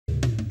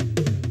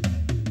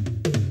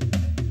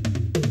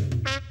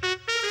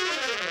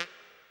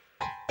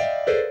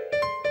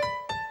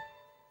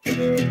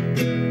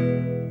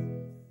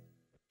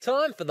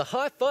time for the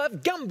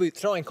Hi-5 gumboot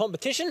throwing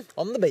competition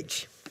on the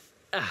beach.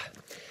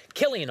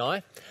 Kelly and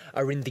I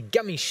are in the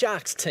Gummy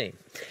Sharks team,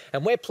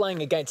 and we're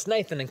playing against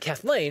Nathan and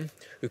Kathleen,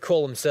 who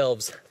call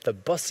themselves the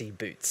Bossy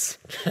Boots.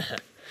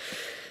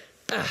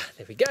 There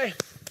we go.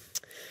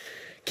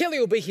 Kelly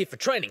will be here for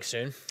training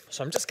soon,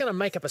 so I'm just going to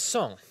make up a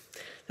song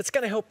that's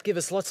going to help give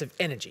us lots of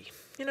energy.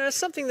 You know,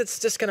 something that's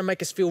just going to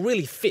make us feel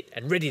really fit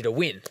and ready to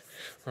win.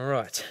 All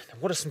right, now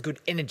what are some good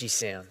energy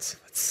sounds?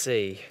 Let's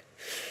see.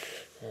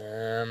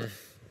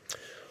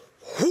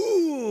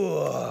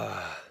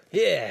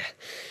 Yeah.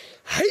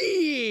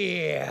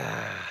 Hey-ya!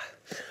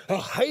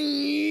 Oh,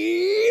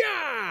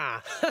 hey-ya!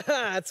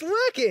 It's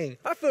working!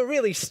 I feel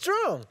really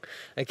strong.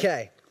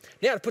 Okay,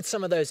 now to put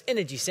some of those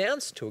energy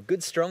sounds to a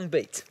good strong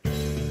beat.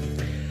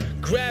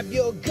 Grab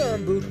your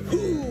gumboot,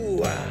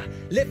 hoo-ah!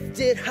 Lift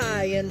it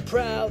high and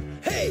proud.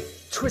 Hey!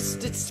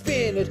 Twist it,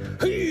 spin it,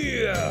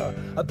 hey-ya!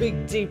 A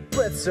big deep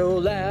breath so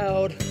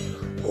loud.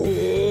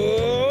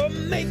 Oh,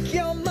 make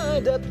your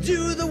mind up,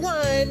 do the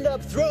wind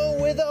up, throw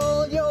with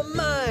all your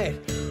might.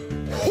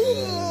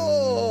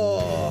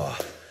 Oh,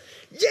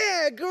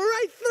 yeah,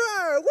 great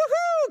throw!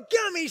 Woohoo!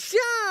 Gummy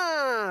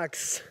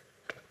Sharks!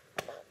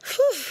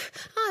 Whew,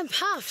 I'm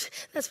puffed.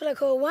 That's what I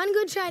call one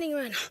good training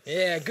run.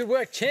 Yeah, good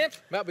work, champ.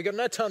 But we got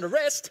no time to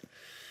rest.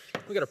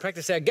 We've got to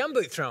practice our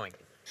gumboot throwing.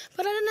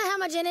 But I don't know how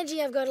much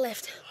energy I've got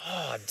left.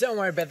 Oh, don't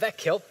worry about that,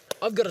 Kel.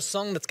 I've got a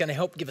song that's going to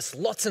help give us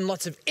lots and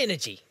lots of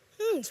energy.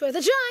 It's worth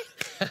a try.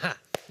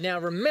 Now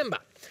remember,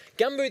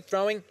 gumboot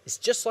throwing is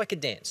just like a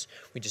dance.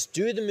 We just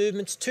do the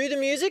movements to the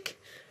music,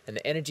 and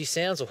the energy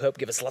sounds will help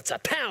give us lots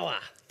of power.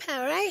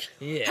 Power, eh?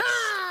 Yes,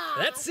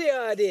 that's the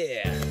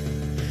idea.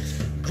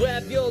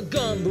 Grab your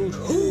gumboot,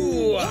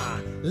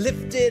 hoo-ah!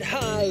 Lift it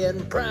high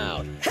and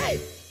proud. Hey!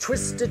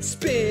 Twist it,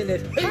 spin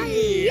it,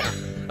 hey!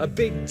 A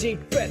big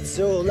deep breath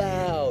so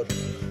loud.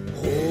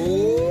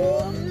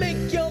 Oh,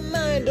 make your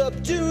mind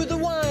up, do the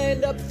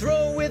wind up,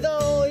 throw with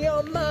all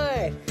your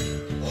might.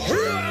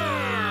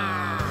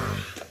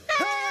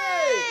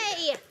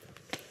 Hey!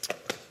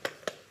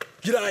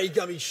 G'day,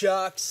 Gummy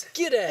Sharks.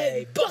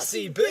 G'day,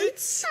 Bossy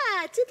Boots.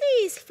 Do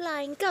these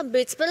flying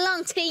gumboots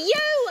belong to you?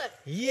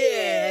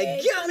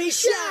 Yeah, Gummy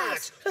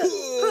Sharks.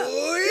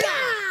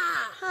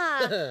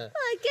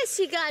 I guess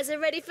you guys are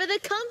ready for the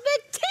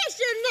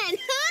competition then,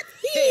 huh?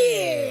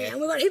 Yeah, and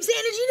we've got heaps of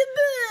energy to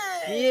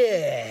burn.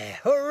 Yeah,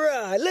 all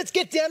right, let's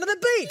get down to the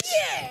beach.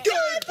 Yeah. Go,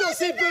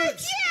 Bossy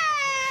Boots.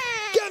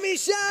 Yeah! Gummy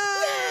Sharks.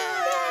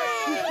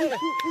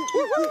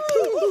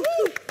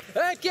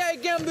 Okay,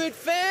 gumboot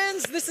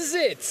fans, this is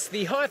it.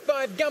 The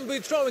Hi-5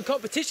 gumboot throwing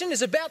competition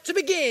is about to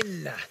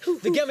begin.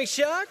 The Gummy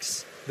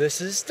Sharks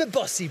versus the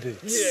Bossy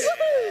Boots.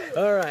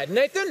 Yeah. All right,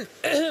 Nathan,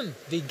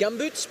 the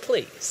gumboots,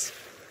 please.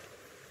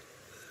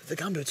 The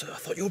gumboots, I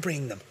thought you were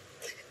bringing them.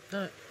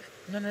 No.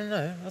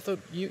 I thought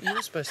you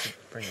were supposed to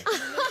bring it.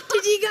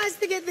 Did you guys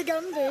forget the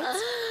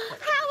gumboots?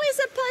 How are we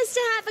supposed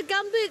to have a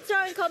gumboot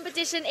throwing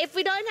competition if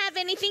we don't have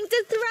anything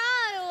to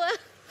throw?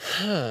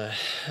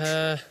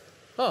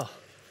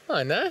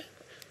 I know.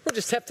 We'll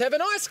just have to have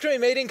an ice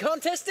cream eating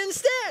contest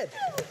instead.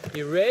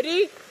 You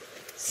ready?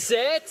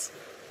 Set,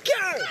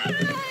 go!